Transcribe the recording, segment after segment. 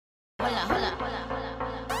Yo, hold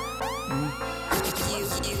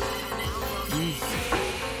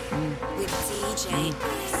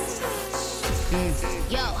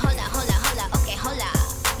up, okay, hold up.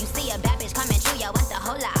 You see a bad bitch coming through, yo, what's the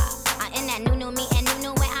hold up? I'm in that new me and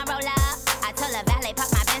new when I roll up. I told her valet,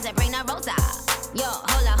 pop my Benz and bring the rosa. Yo,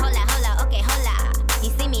 hold up, okay, hold up. He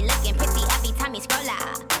see me looking pretty every time he scroll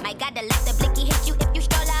up. My God, to let the blicky hit you if you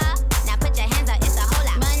stroll up. Now put your hands up, it's a hold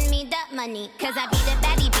up. Run me the money, cause I be the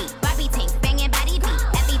baddie beat. Barbie tanks, banging body beat.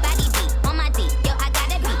 Everybody beat, on my D, yo, I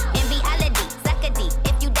gotta be. In reality, suck a D,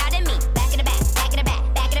 if you doubted me. Back in the back, back in the back,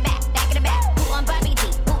 back in the back, back in the back. Who on Barbie D,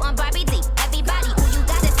 who on Barbie D? Everybody, who you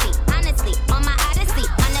gotta see. Honestly, on my odyssey,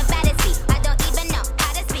 on the baddest seat. I don't even know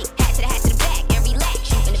how to speak. Hat to the back, and relax.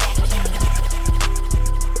 In the back, in the back.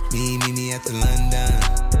 Me after London.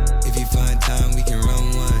 If you find time, we can run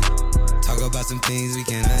one. Talk about some things we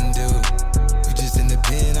can undo. You just in the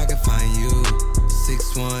pen, I can find you.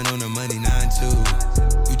 6'1" on the money,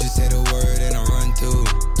 9'2". You just say the word and I run through.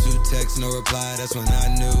 2 texts, no reply, that's when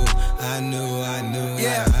I knew.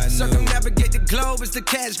 Yeah, circumnavigate the globe as the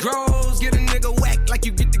cash grows. Get a nigga whack like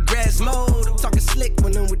you get the grass mowed. I'm talking slick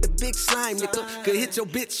when I'm with the big slime, nigga. Could hit your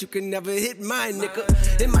bitch, you can never hit mine, nigga.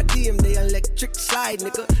 In my DM, they electric slide,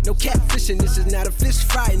 nigga. No catfishing, this is not a fish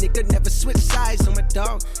fry, nigga. Never switch sides on my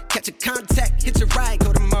dog. Catch a contact, hit your ride,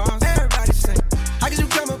 go to Mars. Everybody say, how could you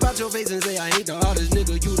come about your face and say I ain't the hardest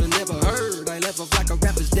nigga you'd have never heard? I left off like a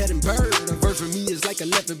rapper's dead and bird. A verse for me is like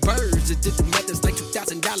 11 birds. It did the math, it's like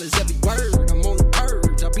 $2,000 every word. I'm on the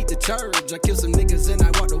purge, I beat the church. I killed some niggas and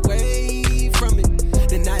I walked away from it.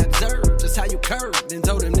 Then I observed just how you curved and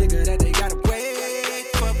told them nigga that they gotta wait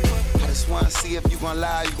for me. I just wanna see if you gon'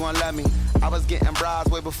 lie, you gon' love me. I was getting bras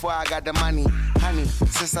way before I got the money. Honey,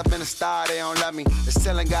 since I've been a star, they don't love me. The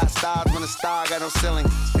ceiling got stars when the star got no ceiling.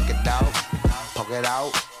 Stick it out, poke it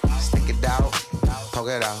out, stick it out, poke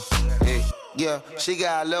it out. Hey, yeah, she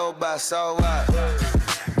got a little butt, so what?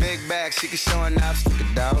 Big bag, she can show enough. Stick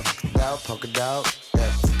it out, poke it out,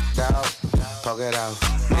 yeah, stick it out, poke it out.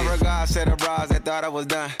 My regards to the bras that thought I was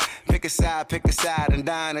done. Pick a side, and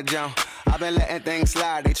die in a jump. I've been letting things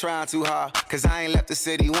slide, they trying too hard. Cause I ain't left the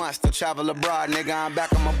city once, still travel abroad. Nigga, I'm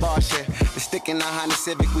back on my bar shit. The stick in the Honda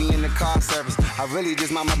Civic, we in the car service. I really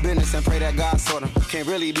just mind my business and pray that God sort them. Can't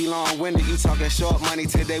really be long-winded, you talking short money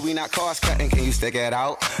today, we not cost cutting. Can you stick it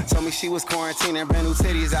out? Told me she was quarantining, brand new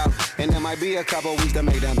titties out. And there might be a couple weeks to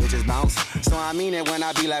make them bitches bounce. So I mean it when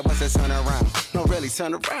I be like, what's the turn around? No, really,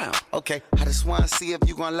 turn around. Okay, I just wanna see if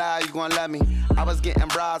you gon' lie, you gon' love me. I was getting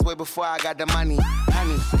bras way before I got the money.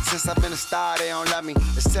 Honey, since I've been a star, they don't love me.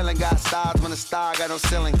 The ceiling got stars when the star got no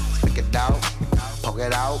ceiling. Stick it out, poke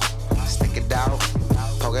it out, stick it out,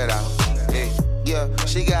 poke it out. Yeah,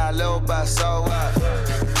 she got a little butt, so what?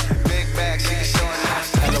 Big bag, she can show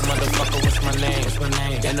enough. Hello, motherfucker, what's my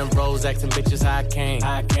name? In the roads, asking bitches how I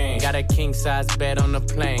came. Got a king size bed on the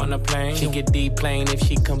plane. She get D-plane if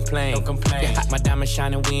she complain. Don't complain. Yeah, my diamond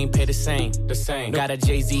shining, we ain't pay the same. Got a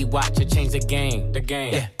Jay-Z watch to change the game.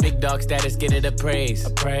 Yeah, big dog status, get it appraised.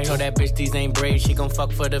 Told that bitch these ain't braids, she gon'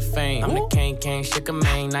 fuck for the fame. I'm the king, shook a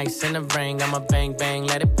mane, nice in the ring. I'm a bang,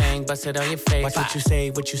 let it bang, bust it on your face. Watch what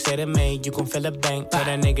you say to me, you gon' feel a bank. Tell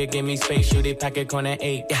that nigga give me space, shoot it, pack it, corner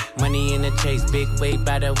 8. Yeah, money in the chase, big weight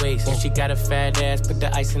by the waist. If she got a fat ass, put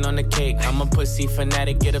the icing on the cake. I'm a pussy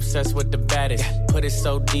fanatic, get obsessed with the baddest. Put it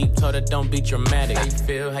so deep, told her don't be dramatic. How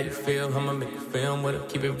you feel? I'ma make a film with her.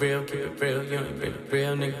 Keep it real, you ain't been a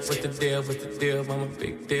real nigga. What's the deal? I'm a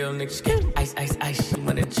big deal, nigga. Ice, she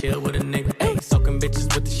wanna chill with a nigga. Ay, soaking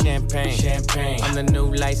bitches with the champagne. I'm the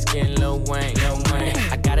new light-skinned Lil Wayne.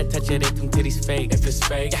 I gotta touch it if them titties fake. If it's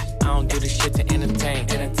fake, I don't do this shit to entertain.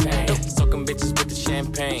 Soaking bitches with the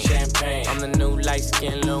champagne. I'm the new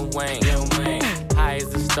light-skinned Lil Wayne. High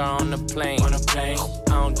as a star on the plane. I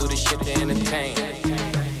don't do this shit to entertain.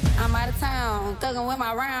 I'm out of town, thuggin' with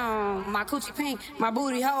my round. My coochie pink, my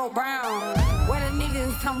booty hole brown. Where the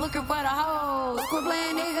niggas come looking for the hoes. Quit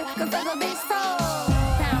playing nigga, cause thug a bitch soul.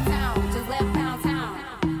 Pound town, just left pound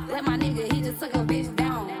town. Let my nigga, he just took a bitch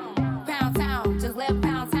down. Pound town, just left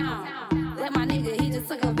pound town. Let my nigga, he just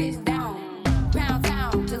took a bitch down. Pound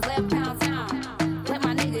town, just left pound town. Let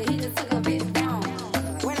my nigga, he just took a bitch down.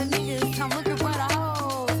 Where the niggas come looking for the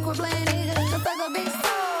hoes. Quit playing nigga, cause thug a bitch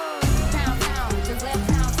soul. Pound town, just left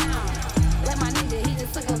pound town. Let my nigga, he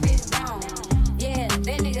just took a bitch down. Yeah,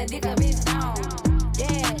 that nigga dick a bitch down.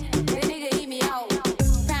 Yeah, that nigga eat me out.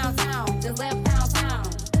 Pound town, just left pound town.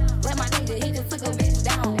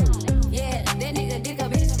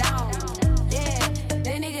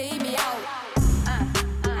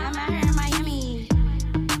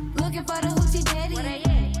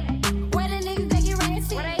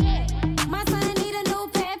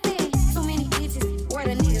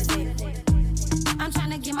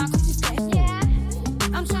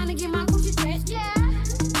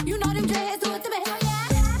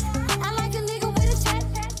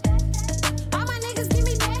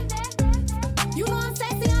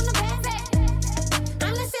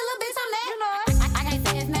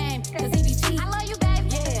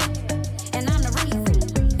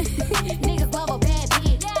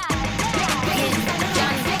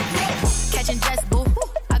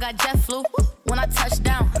 got jet flu. When I touch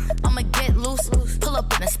down, I'ma get loose. Pull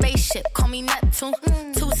up in a spaceship, call me Neptune.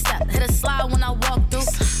 Two-step, hit a slide when I walk through.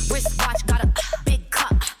 Wristwatch, got a big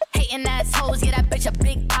cup. Hating assholes, yeah, that bitch a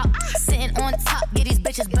big pop. Sitting on top, yeah, these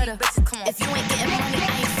bitches better. If you ain't getting money,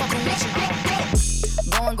 I ain't fucking with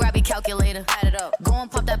you. Go and grab your calculator, add it up. Go and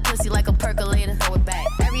pop that pussy like a percolator. Throw it back.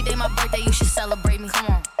 Every day my birthday, you should celebrate me. Come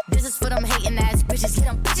on. This is for them hating ass bitches. Get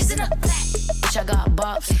them bitches in the back. Bitch, I got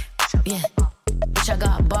bops. Yeah. Bitch, I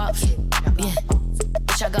got bops. Yeah.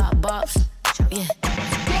 Bitch, I got bops. Yeah.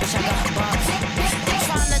 Bitch, I got bops. They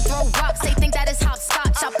tryna throw rocks. They think that is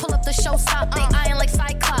hopscotch. I pull up the show stop. They eyeing like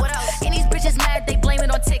Cyclops. And these bitches mad. They blame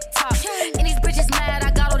it on TikTok. And these bitches mad.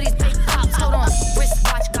 I got all these big pops. Hold on.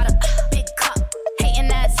 Wristwatch got a big cup.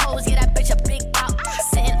 Hating assholes. Yeah, that bitch a big pop.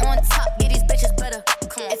 Sitting on top. Yeah, these bitches better.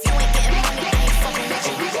 Come on. If you ain't getting money, I ain't fucking with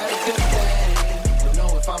you. We got a good thing. Don't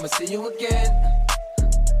know if I'ma see you again.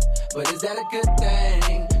 But is that a good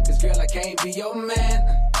thing? Cause girl, I can't be your man.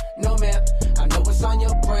 No man, I know what's on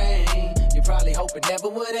your brain. You probably hope it never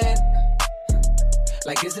would end.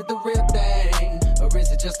 Like, is it the real thing? Or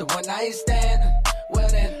is it just a one night stand? Well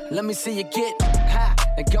then, let me see you get high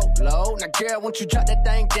and go low. Now girl, won't you drop that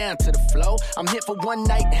thing down to the floor? I'm here for one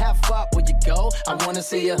night, how far will you go? I wanna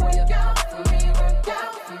see you work out for me, work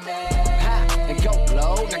out for me. High and go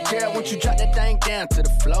low. Now girl, won't you drop that thing down to the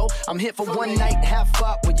floor? I'm here for one night, how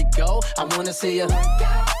far will you go? I wanna see you work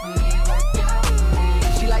out for me, work out for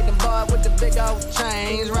me. She like the boy with the big old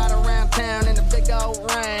chains, ride around town in the big old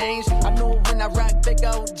range. I knew when I rock big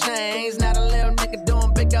old chains, not a little nigga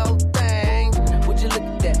doing big old things. Would you look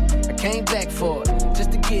at that? I came back for it,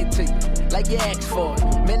 just to get to you, like you asked for it.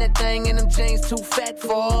 Man, that thing in them jeans too fat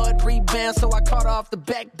for it. Rebound, so I caught off the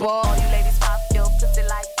backboard. All you ladies pop your pussy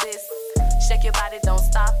like this. Shake your body, don't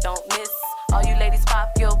stop, don't miss. All you ladies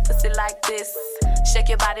pop your pussy like this. Shake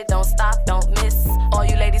your body, don't stop, don't miss. All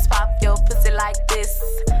you ladies pop your pussy like this.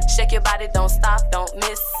 Shake your body, don't stop, don't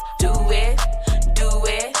miss. Do it, do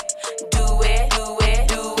it, do it, do it,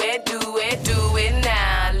 do it, do it, do it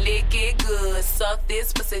now. Lick it good, suck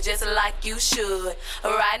this pussy just like you should.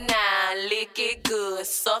 Right now, lick it good,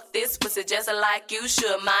 suck this pussy just like you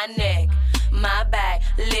should. My neck, my back,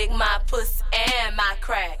 lick my pussy and my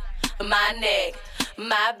crack. My neck,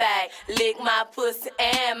 my back, lick my pussy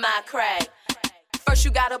and my crack. First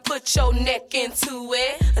you gotta put your neck into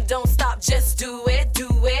it. Don't stop, just do it, do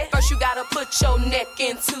it. First you gotta put your neck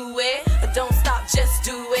into it. Don't stop, just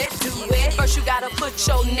do it, do it. First you gotta put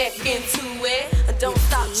your neck into it. Don't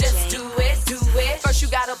stop, just do it, do it. First you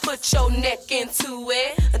gotta put your neck into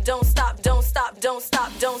it. Don't stop, don't stop, don't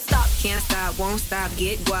stop, don't stop. Can't stop, won't stop,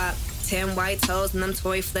 get guap. 10 white toes and them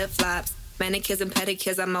Tory flip-flops. Manicures and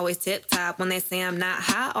pedicures, I'm always tip-top. When they say I'm not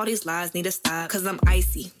hot, all these lies need to stop. Cause I'm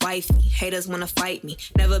icy, wifey, haters wanna fight me.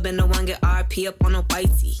 Never been the one get RP up on a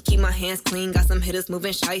whitey. Keep my hands clean, got some hitters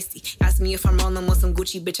moving shicey. Ask me if I'm rolling with some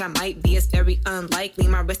Gucci, bitch, I might be. It's very unlikely,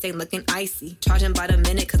 my wrist ain't looking icy. Charging by the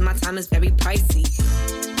minute, cause my time is very pricey.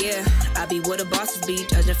 Yeah, I be where the bosses be.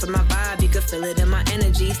 Judging from my vibe, you can feel it in my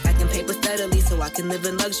energy. Stacking paper steadily so I can live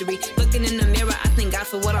in luxury. Looking in the mirror, I thank God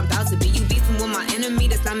for what I'm about to be. You beefing with my enemy,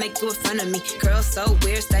 does not make you a friend of me. Girl, so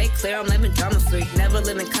weird, stay clear, I'm living drama free. Never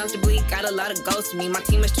living comfortably, got a lot of goals to me. My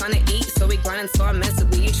team is trying to eat, so we grinding so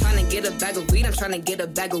immensely. You trying to get a bag of weed, I'm trying to get a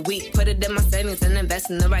bag of wheat. Put it in my savings and invest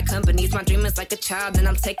in the right companies. My dream is like a child, and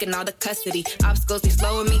I'm taking all the custody. Obstacles be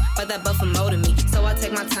slowing me, but that buffer molding me. So I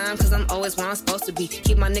take my time, cause I'm always where I'm supposed to be.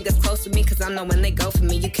 Keep my niggas close to me, cause I know when they go for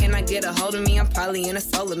me. You cannot get a hold of me, I'm probably in a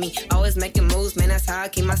soul of me. Always making moves, man, that's how I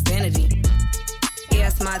keep my sanity. Yeah,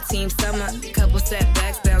 it's my team summer. Couple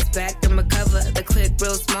setbacks, bounce back and recover. The click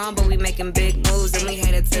real small, but we making big moves. And we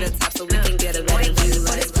headed to the top so we can get a better view.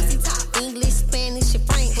 What is pussy top? English, Spanish, and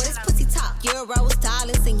French. What is pussy top? Euros,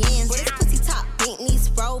 dollars, and yens. What is pussy top? Bentleys,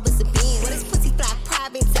 Rovers, and Benz. What is pussy fly?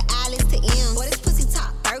 Private to Alice to M. What is pussy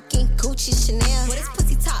top? Birkin, Gucci, Chanel. What is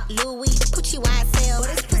pussy top? Louis, Gucci, YSL. What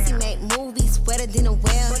is pussy make movies wetter than a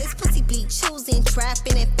well? What is pussy be choosing,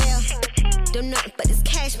 trapping, and fail? Don't nothing but this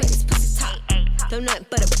cash, man, this pussy top. Don't nothing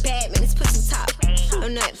but a bad man, this pussy top.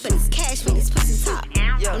 Don't nothing but this cash, man, this pussy top.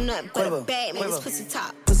 Don't nothing but a bad man, this pussy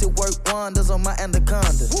top. Pussy work wonders on my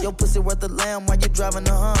anaconda. Your pussy worth a lamb while you driving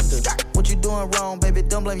a Honda. What you doing wrong, baby?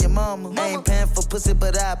 Don't blame your mama. I ain't paying for pussy,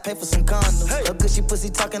 but I pay for some condoms. Her gushy pussy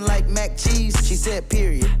talking like mac cheese. She said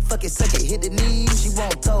period. Fuck it, suck it, hit the knees. She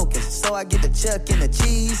want tokens, so I get the chuck and the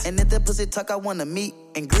cheese. And if that pussy talk, I wanna meet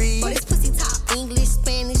and greet. What is pussy top? English,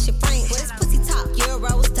 Spanish, and French. What is pussy top?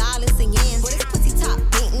 Euros, dollars, and yens. What is pussy top?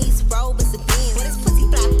 Bentleys, Rovers, and Benz. What is pussy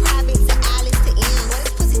fly? Private to Alice to M. What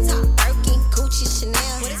is pussy top? Birkin, Gucci,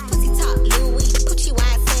 Chanel. What is pussy top? Louis, Gucci,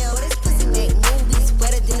 YSL. What is pussy make movies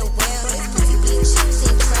wetter than a well? What is pussy be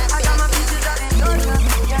choosing,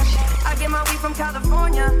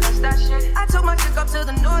 to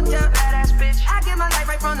the north, yeah. Badass bitch. I get my life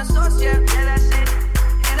right from the source, yeah. Yeah, that's it.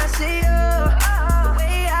 And I see you, the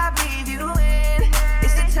way I breathe you in.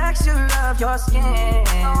 It's the texture of your skin.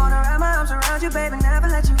 I wanna wrap my arms around you, baby, never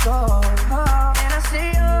let you go. And I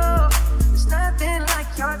see you, there's nothing like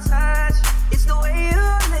your touch. It's the way you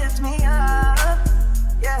lift me up,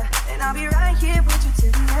 yeah. And I'll be right here with you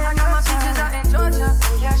till the end. I got my peaches out in Georgia,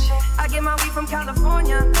 yeah, shit. I get my weed from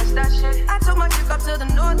California, that's that shit. I took my chick up to the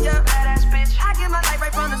north, yeah. Badass bitch. I get my life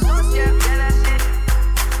right from the source, yeah. Yeah, that's it.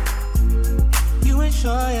 You ain't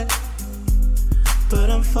sure yet, but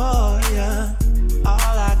I'm for ya.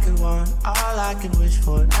 All I could want, all I could wish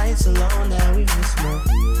for. Nights alone that we miss more.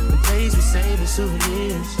 The days we save as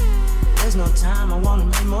souvenirs. There's no time, I wanna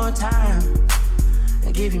make more time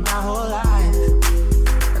and give you my whole life.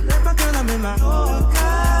 I left my girl, I'm in my Yorker.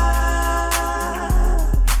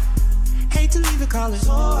 Hate to leave it, call it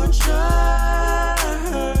torture.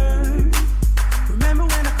 Remember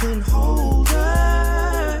when I couldn't hold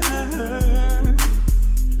her?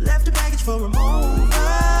 Left the baggage for a moment.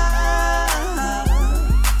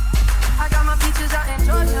 I got my peaches out in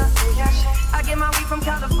Georgia, yeah, shit. I get my weed from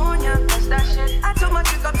California, that's that shit. I took my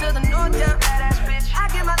chick up to the north, yeah. Badass bitch. I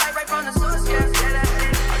get my life right from the source, yeah. Yeah, that's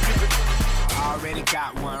it. I already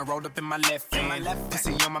got one rolled up in my left hand.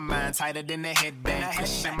 Pussy on my mind, tighter than the headband.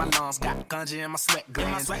 Push in my lungs, got ganja in my sweat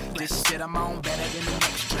glands. This shit I'm on better than the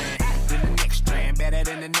next strand. Than the next strand, better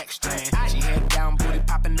than the next strand. She head down, booty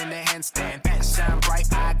popping in the handstand. Shine bright,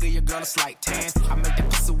 I give your girl a slight tan. I make the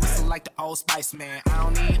pussy whistle like the Old Spice Man. I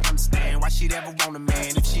don't even understand why she'd ever want a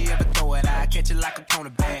man. If she ever throw it, I catch it like a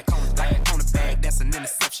cornerback. Like a cornerback, that's an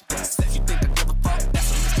interception. If you think I give a fuck,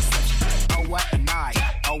 that's a misconception. Oh what a night,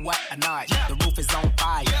 oh what a night. The roof is on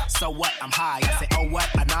fire, so what, I'm high. I say oh what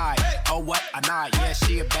a night, oh what a night. Yeah,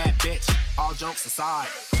 she a bad bitch, all jokes aside.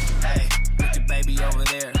 Hey, look your baby over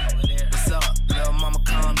there. What's up, little mama,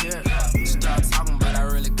 come here. She started talking, but I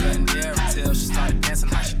really couldn't hear until she started dancing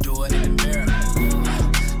how she do it in the mirror. How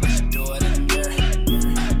she do it in the mirror.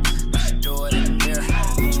 How she do it in the mirror.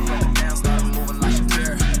 She broke it down, started moving like she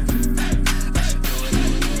care. How she do it in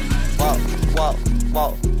the mirror. Walk,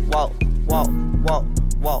 walk, walk, walk, walk,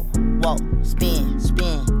 walk, walk, spin,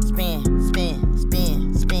 spin, spin, spin,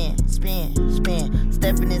 spin, spin, spin, spin.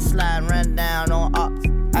 Stepping and sliding, run down on ops.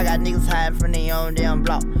 I got niggas hiding from their own damn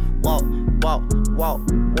block. Walk, walk, walk,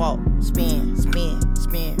 walk, spin, spin,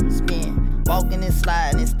 spin, spin. Walking and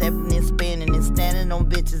sliding and stepping and spinning and standing on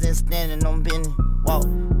bitches and standing on business. Walk,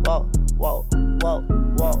 walk, walk, walk,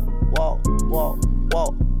 walk, walk, walk,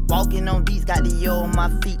 walk. Walking on beats, got the yo on my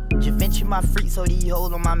feet. Javinci my freak, so these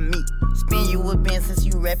hoes on my meat. Spin you a bin since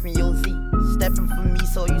you reppin' your Z. Steppin' for me,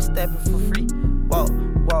 so you steppin' for free. Walk,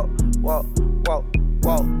 walk, walk, walk,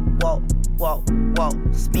 walk, walk, walk, walk.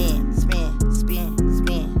 Spin, spin, spin,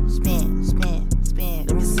 spin, spin, spin, spin.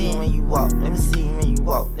 Let me see when you walk. Let me see when you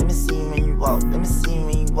walk. Let me see when you walk. Let me see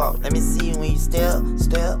when you walk. Let me see when you step,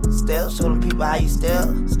 step, step. Show them people how you step,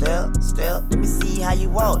 step, step. Let me see how you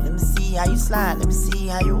walk. Let me see how you slide. Let me see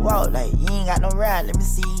how you walk. Like you ain't got no ride. Let me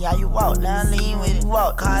see how you walk. Now lean with it,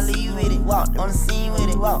 walk. Car leave with it, walk. On the scene with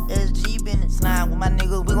it, walk. SG been it. Slide with my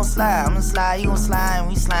niggas, we gon' slide. I'm gon' slide, you gon' slide. And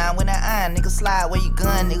we slide with that iron. Nigga slide where you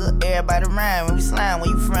gun, nigga. Everybody rhyme. When we slide, where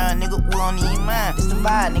you from, nigga, we don't need mind. This the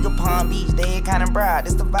vibe, nigga. Palm Beach, they kinda broad.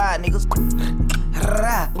 This the vibe, niggas.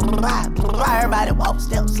 Everybody walk,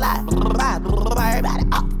 step, slide. Everybody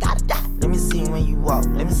up, gotta die. Let me see when you walk.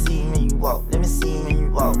 Let me see when you walk. Let me see when you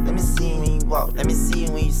walk. Let me see when you walk. Let me see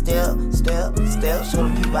when you step, step, step. Show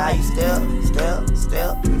the people how you step, step,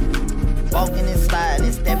 step. Walking and sliding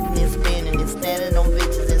and stepping and spinning and standing on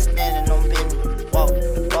bitches and standing on business. Walk,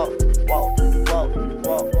 walk, walk, walk,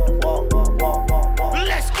 walk, walk, walk, walk, walk.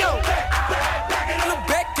 Let's go. Look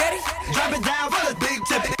back, daddy. Drop it down for the big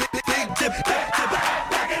tip, big tip, tip.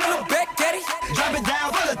 Look back, daddy. Drop it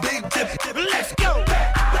down for the big tip, Let's go.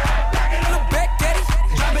 Look back, daddy.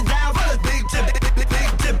 drop it down for the big tip, big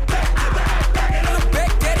tip. Look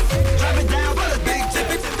back, daddy. Drop it down for the big tip.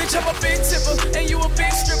 Bitch, I'm a big tipper, and you a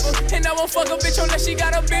big stripper. And I won't fuck a bitch unless she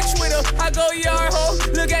got a bitch with her. I go yard ho,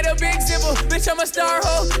 look at a big zipper. Bitch, I'm a star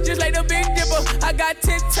ho, just like the Big Dipper. I got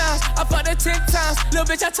 10 times, I fucked her 10 times. Little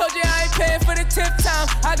bitch, I told you I ain't paying for the 10th time.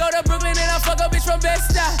 I go to Brooklyn and I fuck a bitch from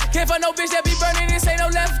Bed-Stuy. Can't fuck no bitch that be burning, this ain't no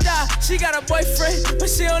left eye. She got a boyfriend, but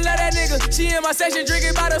she don't love that nigga. She in my section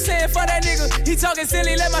drinking bottles saying fuck that nigga. He talking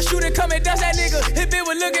silly, let my shooter come and dust that nigga. His bitch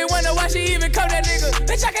was looking, wonder why she even come that nigga.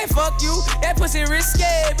 Bitch, I can't fuck you, that pussy risky.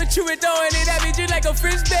 But you been throwing it at me just like a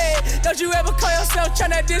frisbee. Don't you ever call yourself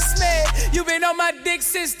tryna diss me? grade. You been on my dick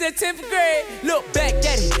since the 10th grade. Look back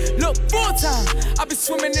at it, look full time. I been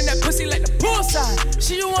swimming in that pussy like the poolside.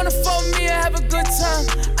 She just wanna fuck me and have a good time.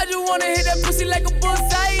 I just wanna hit that pussy like a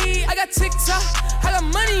bullseye. I got TikTok, I got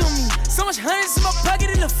money on me. So much hundreds in my pocket,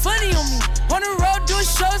 it look funny on me. On the road doing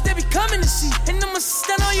shows, they be coming to see. And I'ma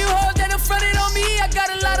stun on you hoes that done fronted on me. I got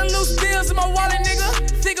a lot of loose bills in my wallet, nigga.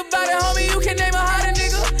 Think about it, homie, you can name a hotter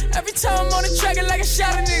nigga. Every time I'm on the track, it like a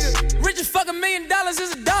shot of nigga. Rich as fuck, $1 million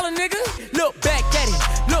is $1, nigga. Look back at it,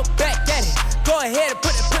 look back at it. Go ahead and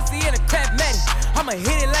put that pussy in a crap matty. I'ma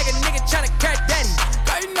hit it like a nigga tryna crack daddy.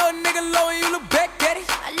 Girl, you know a nigga low and you look back at it.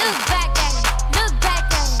 I look back at it, look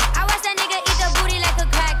back at it. I watch that nigga eat the booty like a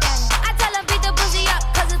crack addict. I tell him beat the pussy up,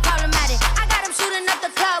 cause it's problematic. I got him shooting up the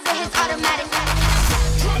club with his automatic.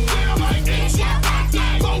 Drop down like it's your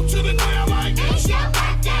birthday. Go to the ground like it's your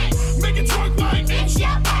birthday. Make it twerk like it's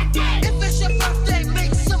your birthday. If it's your birthday,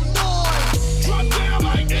 make some noise. Drop down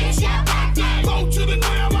like it's your birthday. Go to the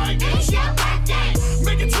ground like it's your birthday.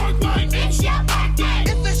 Make it twerk like it's your birthday.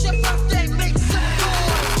 If it's your birthday, make some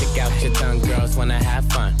noise. Stick out your tongue, girls wanna have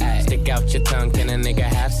fun. Stick out your tongue, can a nigga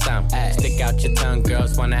have some? Stick out your tongue,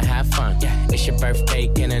 girls wanna have fun. It's your birthday,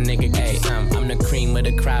 can a nigga get you some? I'm the cream of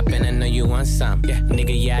the crop and I know you want some.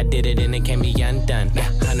 Nigga, yeah, I did it and it can't be undone.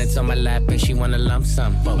 Hundreds on my lap and she wanna lump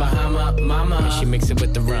some. Bahama, mama, and she mix it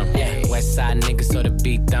with the rum. West side niggas so the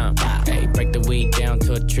beat thump. Hey, break the weed down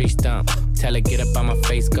to a tree stump. Tell her get up on my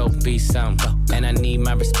face, go be some. And I need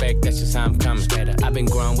my respect, that's just how I'm coming. I've been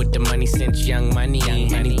growing with the money since young money.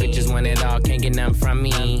 Many bitches want it all, can't get none from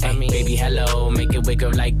me. Hey, baby, hello, make it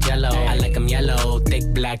wiggle like jello. I like them yellow, thick,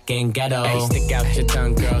 black, and ghetto. Hey, stick out your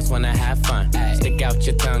tongue, girls wanna have fun. Stick out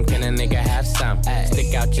your tongue, can a nigga have some?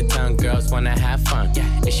 Stick out your tongue, girls wanna have fun.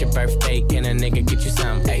 It's your birthday, can a nigga get you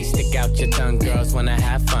some? Hey, stick out your tongue, girls wanna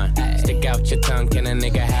have fun. Stick out your tongue, can a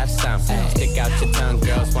nigga have some? Stick out your tongue,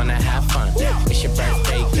 girls wanna have fun. It's your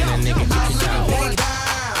birthday, can a nigga get you some? One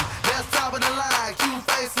dime, that's top of the line. Cute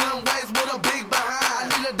face, slim waist with a big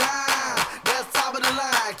behind. I need a dime, that's top of the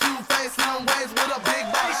line. Cute face, slim waist with a big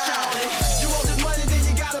behind. You want this money, then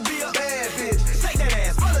you gotta be a bad bitch. Take that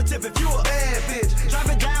ass, run a tip if you a bad bitch. Drop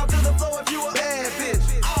it down to the floor if you a bad bitch.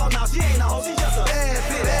 Oh no, she ain't a hoe, she just a bad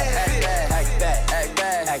bitch. Act bad, act bad, act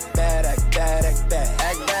bad, act bad, act bad, act bad,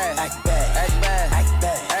 act bad, act bad, act bad, act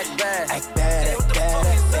bad, act bad, act bad,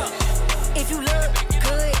 act bad. If you look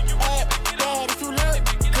good, act bad. If you look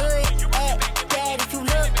good, act bad. If you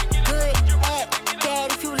look good, act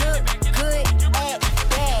bad. If you look good, act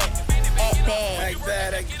bad. Act bad. Act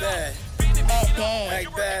bad, act bad. Act bad.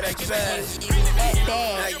 Act bad, act bad. Act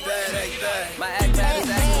bad. Act bad, act bad. My act bad is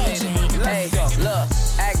activated. Hey, look,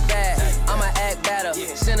 act bad. I'ma act better.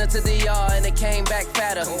 Send her to the yard and it came back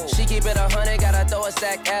fatter. She keep it 100, gotta throw a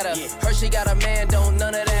stack at her. Her she got a man, don't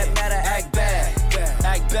none of that matter. Act bad.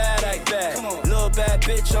 Act bad, act bad. Little bad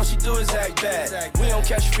bitch, all she do is act bad. We don't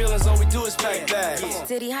catch feelings, all we do is pack bad.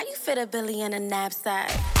 Diddy, how you fit a Billy in a knapsack?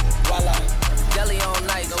 Voila. Deli on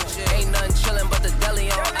nice. Ain't nothing chillin' but the deli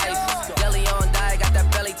on ice. Deli on die, got that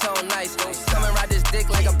belly tone nice. Come and ride this dick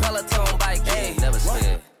like a Peloton bike. Hey, never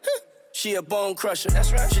scared. She a bone crusher.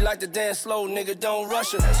 That's right. She like to dance slow, nigga, don't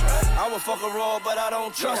rush her. That's right. I would fuck her raw, but I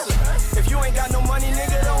don't trust her. If you ain't got no money,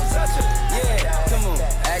 nigga, don't touch her. Yeah, come on.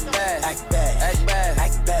 Act bad, act bad, act bad,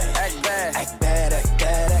 act bad, act bad, act bad, act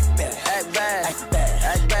bad, act bad, act bad, act bad,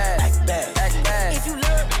 act bad, act bad, act bad. If you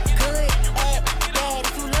look good, act bad.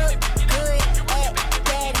 If you look good, act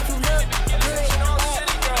bad. If you look good,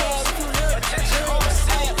 act bad. If you look good, act bad.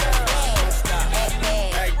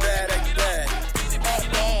 act bad, act bad,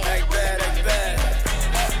 Act bad. act bad, act bad,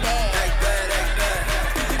 Act bad.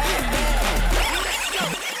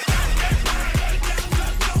 act bad, act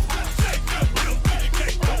bad.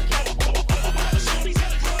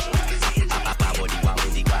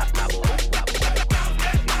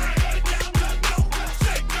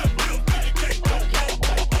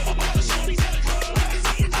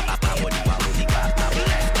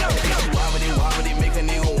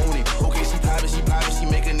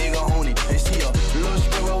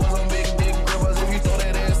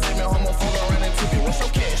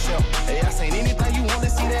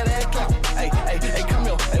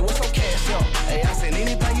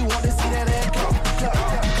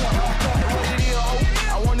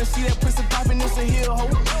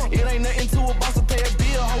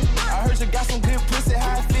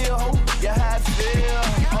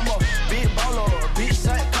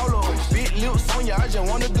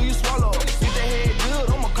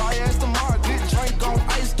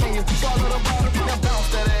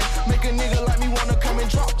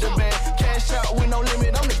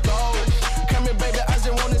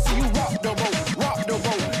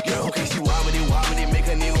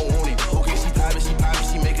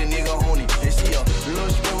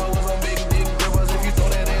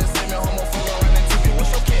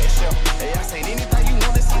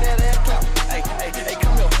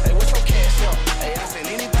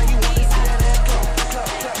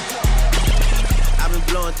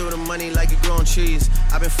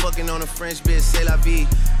 fucking on a French bitch, c'est la vie.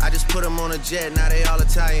 I just put them on a jet, now they all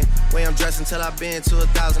Italian. Way I'm dressed until I've been to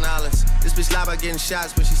 $1,000. This bitch lie about getting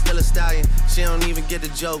shots, but she still a stallion. She don't even get the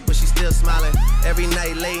joke, but she still smiling. Every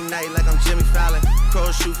night, late night, like I'm Jimmy Fallon.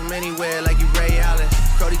 Crows shoot from anywhere, like you Ray Allen.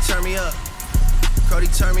 Crody, turn me up. Crody,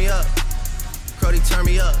 turn me up. Crody, turn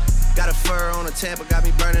me up. Got a fur on a Tampa, got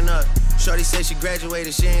me burning up. Shorty say she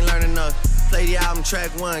graduated, she ain't learning enough. Play the album track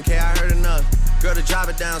 1, okay, I heard enough. Girl, to drive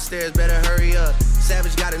it downstairs, better hurry up.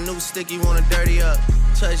 Savage got a new stick, you wanna dirty up.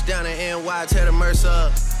 Touchdown in NY, tear the Mercer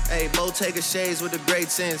up. Hey, Bottega shades with the great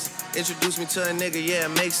sense. Introduce me to a nigga, yeah, it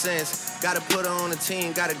makes sense. Gotta put her on the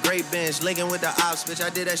team, got a great bench. Linking with the ops, bitch, I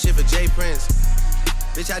did that shit for Jay Prince.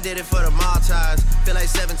 Bitch, I did it for the Maltese. Feel like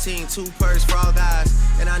 17, 2 purse for all guys.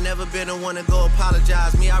 And I never been the one to go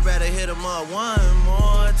apologize. Me, I'd rather hit him up one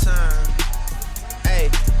more time.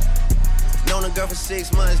 Hey, known a girl for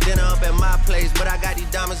 6 months, dinner up at my place. But I got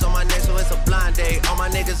these diamonds on my neck, so it's a blind date. All my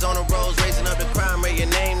niggas on the roads, raising up the crime rate. Your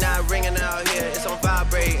name not ringing out here, it's on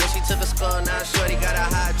vibrate. And she took a skull, now shorty gotta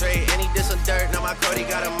hydrate. And he did some dirt, now my Cody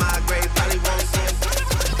gotta migrate. Probably won't see him.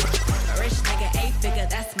 A rich nigga, 8-figure,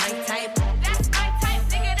 that's my type. That's my type,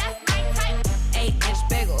 nigga, that's my type. 8-inch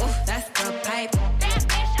bagel, that's the pipe. That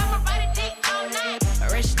bitch, I'ma ride a dick all night.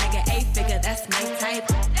 A rich nigga, 8-figure, that's my type.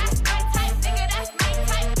 That's my type, nigga, that's my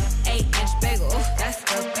type. 8-inch bagel, that's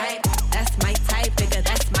the pipe. That's my type, nigga,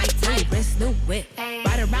 that's my type. New wrist, new whip,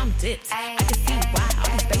 right around dips. I can see why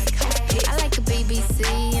all these basic hoes hit. I like a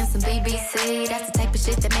BBC and some BBC. That's the type of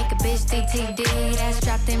shit that make a bitch DTD. That's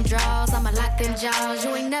drop them draws, I'ma lock them jaws.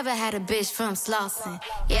 You ain't never had a bitch from Slauson.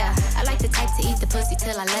 Yeah, I like the type to eat the pussy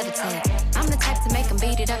till I levitate. I'm the type to make them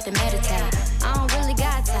beat it up to meditate. I don't really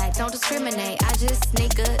got type, don't discriminate. I just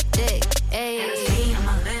need good dick. Ayy. See on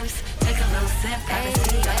my lips, take a little sip.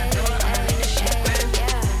 Privacy, gotta do it, I'ma make the shit grip.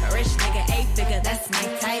 Yeah, a rich nigga, 8-figure, that's my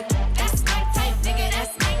type. That's my type, nigga,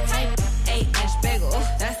 that's my type. 8-inch bagel,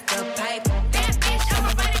 that's the pipe. That bitch, I'ma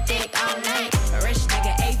ride the dick all night. A rich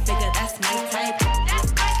nigga, 8-figure, that's my type.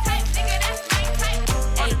 That's my type, nigga, that's my type.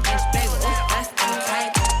 8-inch bagel, that's the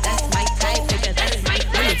type. That's my type, nigga, that's my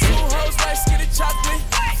type. Two hoes like skinny chocolate.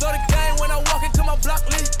 Throw the game when I walk into my block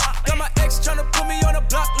list. Got my ex tryna put me on a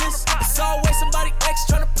block list. It's always somebody ex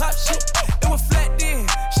tryna pop shit. It was flat then,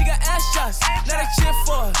 she got ass shots. Now they cheer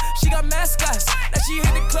for her, she got mascots. Now she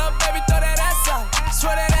hit the club, baby, throw that ass out.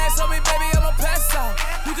 Swear that ass on me, baby, I'ma pass out.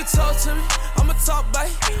 You can talk to me, I'ma talk,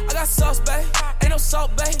 babe. I got sauce, babe, ain't no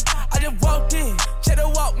salt, babe. I just walked in, check the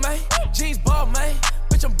walk, man. Jeans ball, man,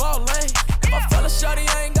 bitch, I'm ball lane. If I fell a shorty,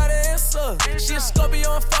 I ain't got an answer. She a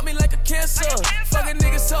Scorpio and fuck me like a cancer. Fucking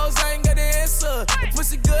niggas hoes, I ain't got an answer. The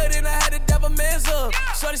pussy good and I had to dab a man's up.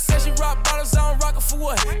 Shorty said she rock bottles, I don't rock her for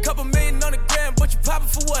what? Couple million on the gram, but you poppin'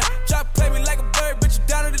 for what? Drop play me like a bird, but you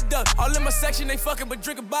down to the duck. All in my section, they fucking but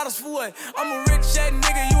drinking bottles for what? I'm a rich ass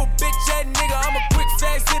nigga, you a bitch ass nigga. I'm a quick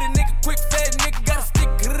fast hit a nigga, quick fast nigga. Got a stick,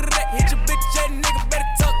 hit your bitch ass nigga. Better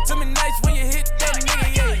talk to me nice when you hit that nigga,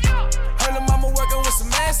 yeah. Heard lil' mama working with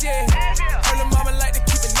some ass, yeah. Heard lil' mama like to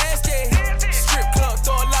keep it nasty. Strip club,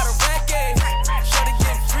 throw a lot of racket. Shorty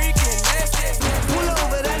get freaky and nasty. Pull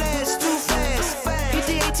over that ass too fast. Hit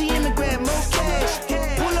the ATM and grab more cash.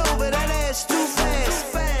 Pull over that ass too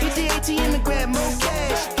fast. Hit the ATM and grab more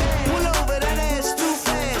cash. Pull over that ass too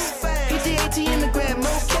fast. Hit the ATM and grab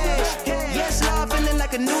more cash. Yes, now I'm feeling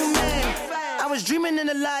like a new man. I was dreaming in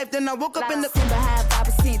the life, then I woke up in the behind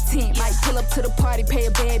 5% tent. Might pull up to the party, pay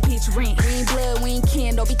a bad bitch rent. We ain't blood, we ain't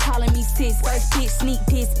kin, don't be calling me sis. First bitch, sneak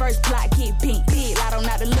this, first plot, get bent. Big lotto,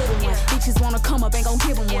 not the little one. Bitches wanna come up, ain't gon'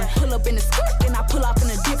 give them one. Pull up in the skirt, then I pull off in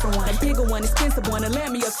a different one. A bigger one, expensive one, a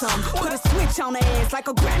Lammy or something. Put a switch on the ass like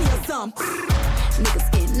a granny or something.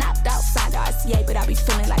 Niggas getting knocked outside the RCA, but I be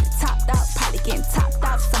feeling like the top dog. Probably getting topped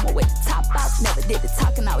off, somewhere with the top out. Never did the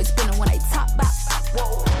talking, always spinning when they top out.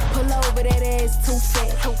 Pull over that ass too fat.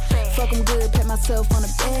 Fuck 'em good, pat myself on the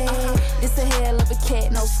bed. This a hell of a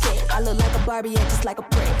cat, no scat. I look like a Barbie, act just like a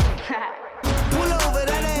brat. Pull over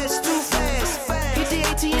that ass too fast. Hit the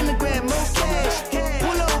ATM and grab more cash.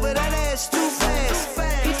 Pull over that ass too fast.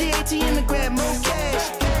 Hit the ATM and grab more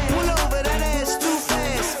cash. Pull over that ass too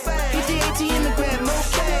fast. Hit the ATM and grab more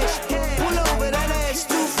cash. Pull over that ass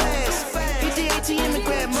too fast. Hit the ATM and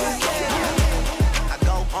grab more cash. I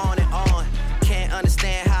go on and on, can't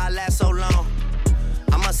understand how I last so long.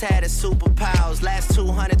 I must have the superpowers, last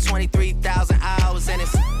 223,000 hours, and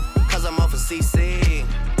it's cause I'm off of CC,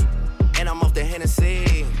 and I'm off the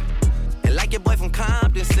Hennessy. And like your boy from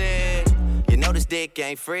Compton said, you know this dick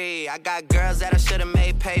ain't free. I got girls that I should've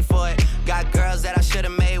made pay for it. Got girls that I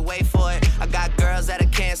should've made wait for it. I got girls that'll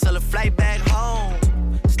cancel a flight back home.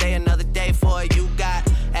 Stay another day for it. You got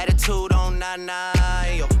attitude on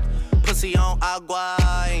 99, yo. pussy on agua,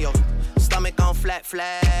 and your stomach on flat,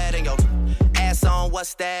 and your ass on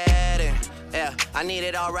what's that? And yeah, I need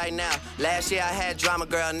it all right now. Last year I had drama,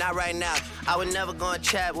 girl, not right now. I would never go and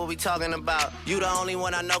chat what we talking about. You the only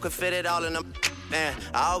one I know could fit it all in them. Man,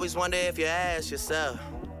 I always wonder if you ask yourself,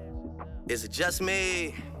 is it just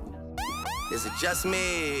me? Is it just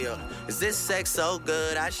me? Or is this sex so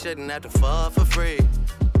good I shouldn't have to fuck for free?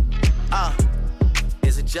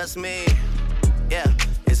 Is it just me? Yeah,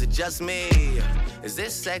 is it just me? Is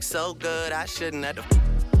this sex so good I shouldn't have to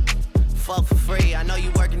fuck for free? I know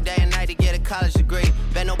you working day and night to get a college degree.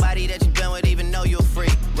 Bet nobody that you been with even know you're a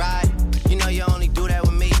freak, right? You know you only do that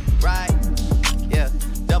with me, right? Yeah,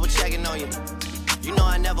 double checking on you. You know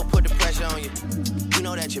I never put the pressure on you. You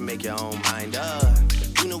know that you make your own mind up.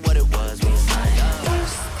 You knew what it was when you signed up.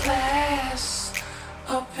 First class,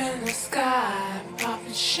 up in the sky,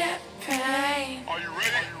 popping champagne. Are you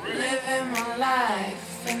ready? Living my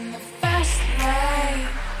life in the fast lane.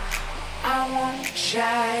 I wanna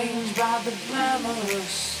change by the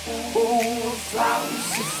glamorous. Ooh,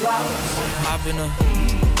 flowers. Hop in her,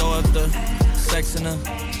 throw up the sex in her.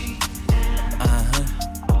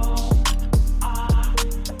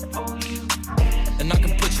 And I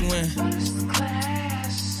can put you in.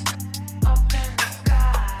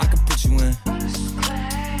 I can put you in.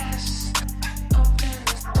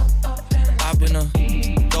 Hop in her,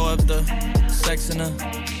 throw up the sex in her.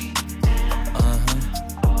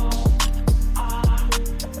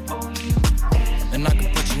 And I can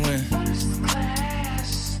put you in.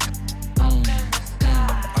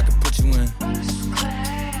 I can put you in.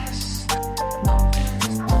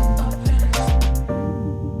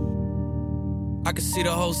 I can see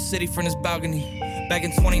the whole city from this balcony. Back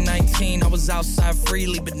in 2019, I was outside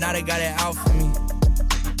freely, but now they got it out for me.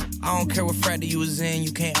 I don't care what frat you was in,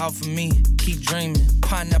 you can't out for me. Keep dreaming.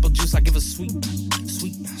 Pineapple juice, I give a sweet.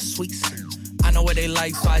 I know what they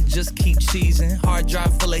like, so I just keep cheesing. Hard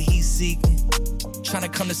drive full of heat seeking.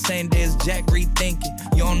 Tryna come the same day as Jack,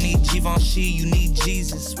 rethinking. You don't need Givenchy, you need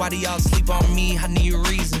Jesus. Why do y'all sleep on me? I need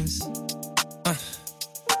reasons.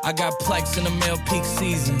 I got plex in the mail peak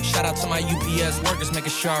season. Shout out to my UPS workers,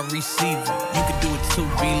 making sure I receive it. You can do it too,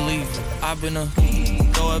 believe it. I've been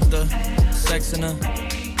throw up the sex in her.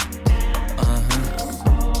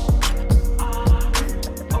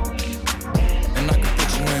 And I can put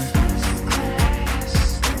you in.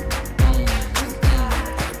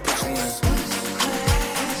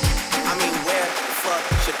 I mean, where the fuck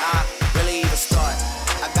should I really even start?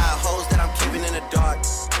 I got hoes that I'm keeping in the dark.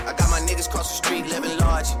 I got my niggas cross the street living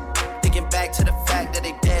large. Thinking back to the fact that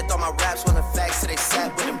they dead, thought my raps wasn't facts, so they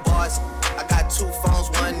sat with them bars. I got 2 phones,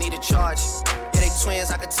 one need a charge. Yeah, they twins,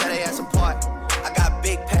 I could tell they ass apart. I got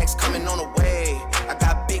big packs coming on the way. I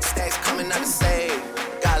got big stacks coming out to save.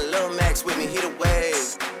 Got Lil Max with me, he the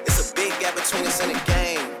wave. It's a big gap between us and the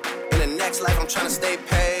game. In the next life, I'm trying to stay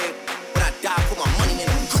paid. When I die, put my money in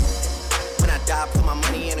the grave. When I die, put my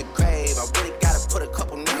money in the grave. I really gotta put a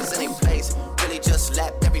couple niggas in their place. Really just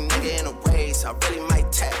lapped every nigga in a race. I really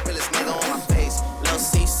might tap realest nigga on my face. Lil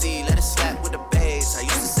CC, let it slap with the bass. I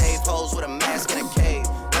used to save hoes with a mask in a cave.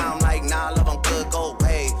 Now I'm like, nah, love, I'm good, go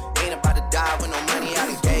away. Ain't about to die with no money I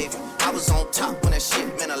done gave you. I was on top when that shit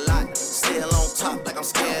meant a lot. Still on top like I'm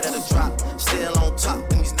scared of the drop. Still on top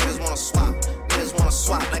when these niggas wanna swap. Niggas wanna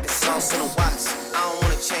swap like it's sauce in a box. I don't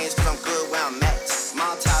wanna change cause I'm good where I'm at.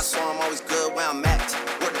 Multi, so I'm always good where I'm at.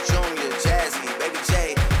 Word to Junior, Jazzy, Baby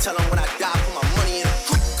J. Tell them when I die, put my money in a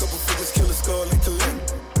couple figures, kill a skull and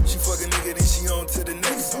collect. She fuck a nigga, then she on to the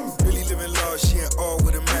next. Really living large, she ain't all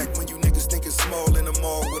with a Mac. When you niggas thinking small in the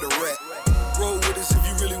mall with a rat. Roll with us if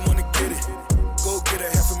you really wanna get it. Go get a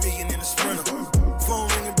 $500,000 in a Sprinter. Phone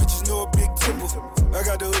ringing, bitches know a big tipple. I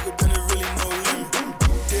got the hook up and it really no limit.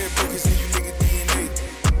 Dead broken, see you nigga DNA.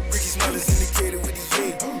 Ricky Smile is indicated with the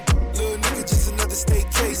yay. Little nigga, just another state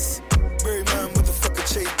case. Bury my motherfucker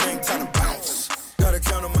Chase Bank, time to bounce. Gotta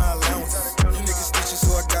count on my allowance. You niggas snitching,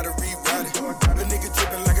 so I gotta rewrite it. A nigga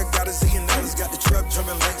dripping like I got $1 zillion. Got the trap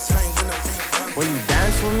drumming like Time when I rewrite. Will you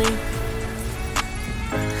dance with me?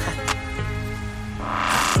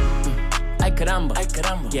 Ay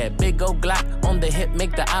caramba, yeah, big ol' Glock on the hip,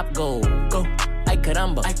 make the op go. Ay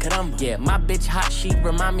caramba, yeah, my bitch hot, she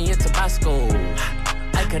remind me of Tabasco.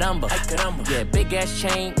 Ay caramba, yeah, big ass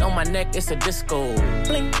chain on my neck, it's a disco.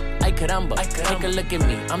 Bling, ay caramba, take a look at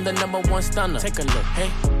me, I'm the #1 stunner. Take a look,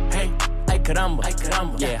 hey, ay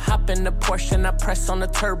caramba, yeah, hop in the Porsche and I press on the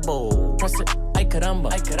turbo. Press it, ay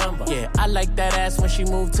caramba, yeah, I like that ass when she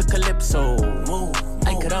move to Calypso. Move.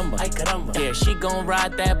 Ay caramba, yeah, she gon'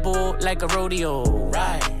 ride that bull like a rodeo.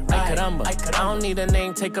 Right, ay caramba. I don't need a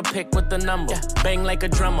name, take a pic with the number. Bang like a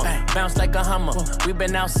drummer, bounce like a Hummer. We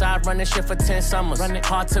been outside running shit for 10 summers.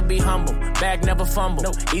 Hard to be humble, bag never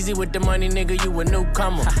fumble. Easy with the money, nigga, you a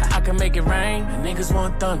newcomer. I can make it rain, and niggas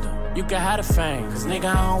want thunder. You can have the fame, cause nigga,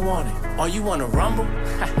 I don't want it. Or you wanna rumble?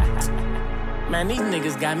 Man, these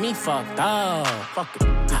niggas got me fucked up. Fuck it.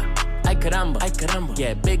 Ay caramba.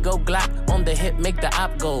 Yeah, big old Glock on the hip, make the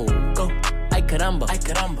op go. Ay caramba.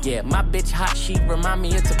 Yeah, my bitch hot, she remind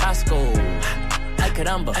me of Tabasco. Ay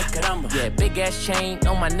caramba. Yeah, big ass chain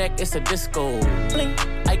on my neck, it's a disco. Bling.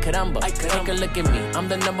 Ay caramba. Take a look at me, I'm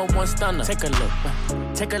the #1 stunner. Take a look.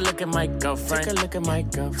 Take a look at my girlfriend. Take a look at my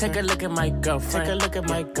girlfriend. Take a look at my girlfriend. Take a look at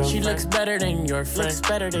my girlfriend. She looks better than your friend. Looks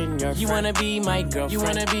better than your friend. You wanna be my girlfriend. You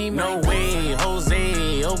wanna be my No way,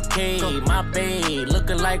 Jose, okay. My babe,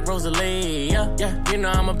 looking like Rosalie. Yeah, you know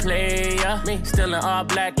I'm a player. Me, still in all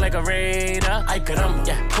black like a Raider. Ay caramba.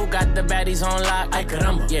 Yeah, who got the baddies on lock? Ay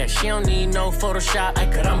caramba. Yeah, she don't need no Photoshop. Ay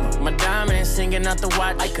caramba. My diamond singing out the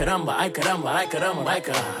watch. Ay caramba, ay caramba, ay caramba, ay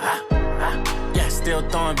caramba. Yeah, still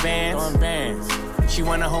throwing bands. She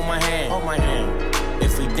wanna hold my hand.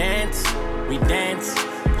 If we dance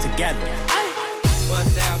together.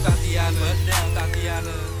 Bust down,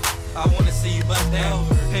 Tatiana. I wanna see you bust down.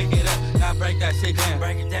 Pick it up, now break that shit down.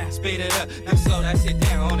 Break it down, speed it up, now slow that shit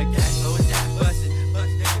down on the gang. Slow it down,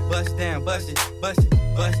 bust down, bust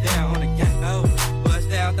down on the gang. Bust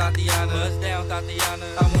down, Tatiana.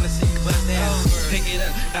 I wanna see you bust down. Pick it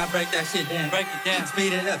up, now break that shit down. Break it down,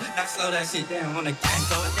 speed it up, now slow that shit down on the gang.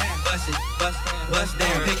 Slow it down, bust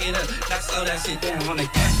down. Pick it up, now slow that shit down on the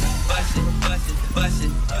gang. Bust it,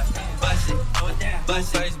 slow it down.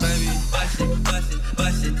 Bust it, baby. Bust it.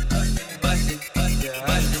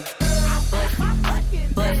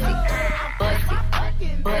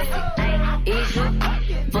 Is you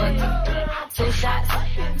fucking 2 shots?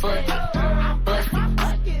 Fuck it. Bust it.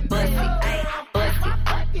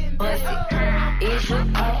 Is you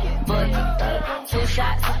fucking 2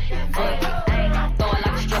 shots? Fuck it. Throw it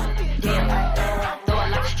like a stripper. Damn. Throw it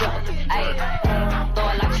like a stripper. Ayy. Throw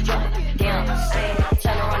it like a stripper. Damn.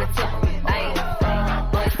 Turn around and tip. Ayy.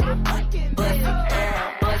 Bust it.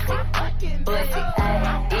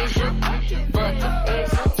 Is you fucking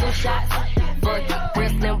 2 shots? Fuck it.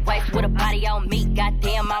 Bristling waist with a body on me.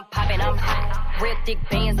 Goddamn, I'm popping, I'm hot. Real thick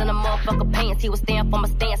bands in the motherfucker pants. He was staying for my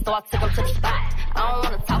stand, so I took him to the spot. I don't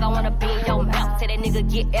wanna talk, I wanna be in your mouth. Tell that nigga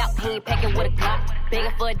get out, he ain't packing with a Glock.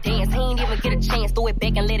 Begging for a dance, he ain't even get a chance. Throw it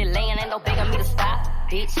back and let it land, ain't no begging me to stop.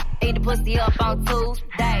 Bitch, ate the pussy up on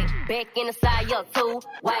Tuesday. Back in the side, your 2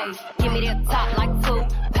 ways. Give me that top like 2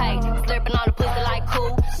 pay. Slurping on the pussy like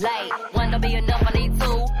Kool-Aid. One don't be enough, I need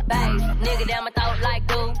 2 bays. Nigga down my throat like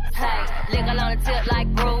glue. Hey, lick on the tip like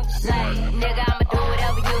Bruce. Hey, nigga, I'ma do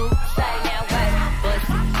whatever you say. Now wait,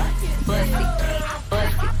 bust it.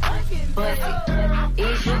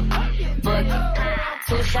 Is you fucking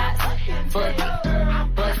 2 shots? Fuck it.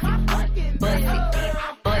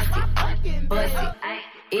 Bust it.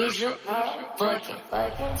 Is you fucking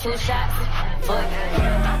 2 shots? Fuck it.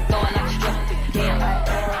 Throw it like a stripper. Damn.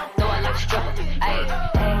 Throw it like a stripper. Ayy.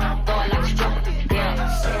 Throw it like a stripper. Damn.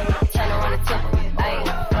 Turn around and tip. Ayy.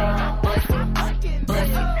 Bust it.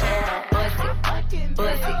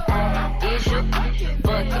 Is you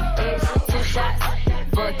fucking 2 shots?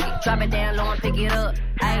 Fuck it. Drop it down low and pick it up.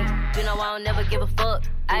 Ayy. You know I don't never give a fuck.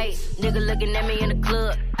 Ayy, nigga looking at me in the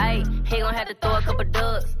club. Ayy, he gon' have to throw a couple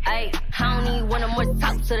dubs. Ayy, I don't even want no more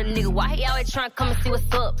talk to the nigga. Why he always tryna come and see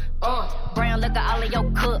what's up? Brown liquor all in your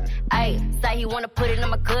cup. Ayy, say he wanna put it in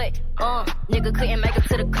my gut. Nigga couldn't make it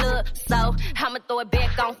to the club, so I'ma throw it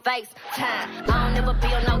back on FaceTime. I don't never be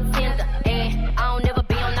on no Tinder, and I don't never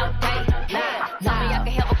be on no date. Tell me I can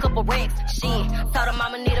have a couple racks. Shit, told him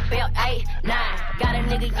I'ma need a belt 8, 9. Got a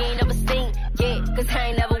nigga you ain't never seen yet, cause I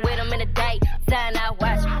ain't never with him in a date. Time I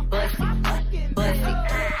watch me bust it.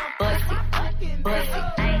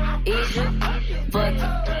 Is you fucking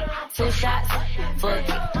 2 shots? Fuck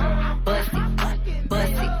it. Bust it.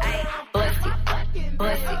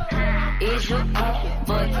 Is you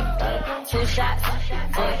fucking 2 shots?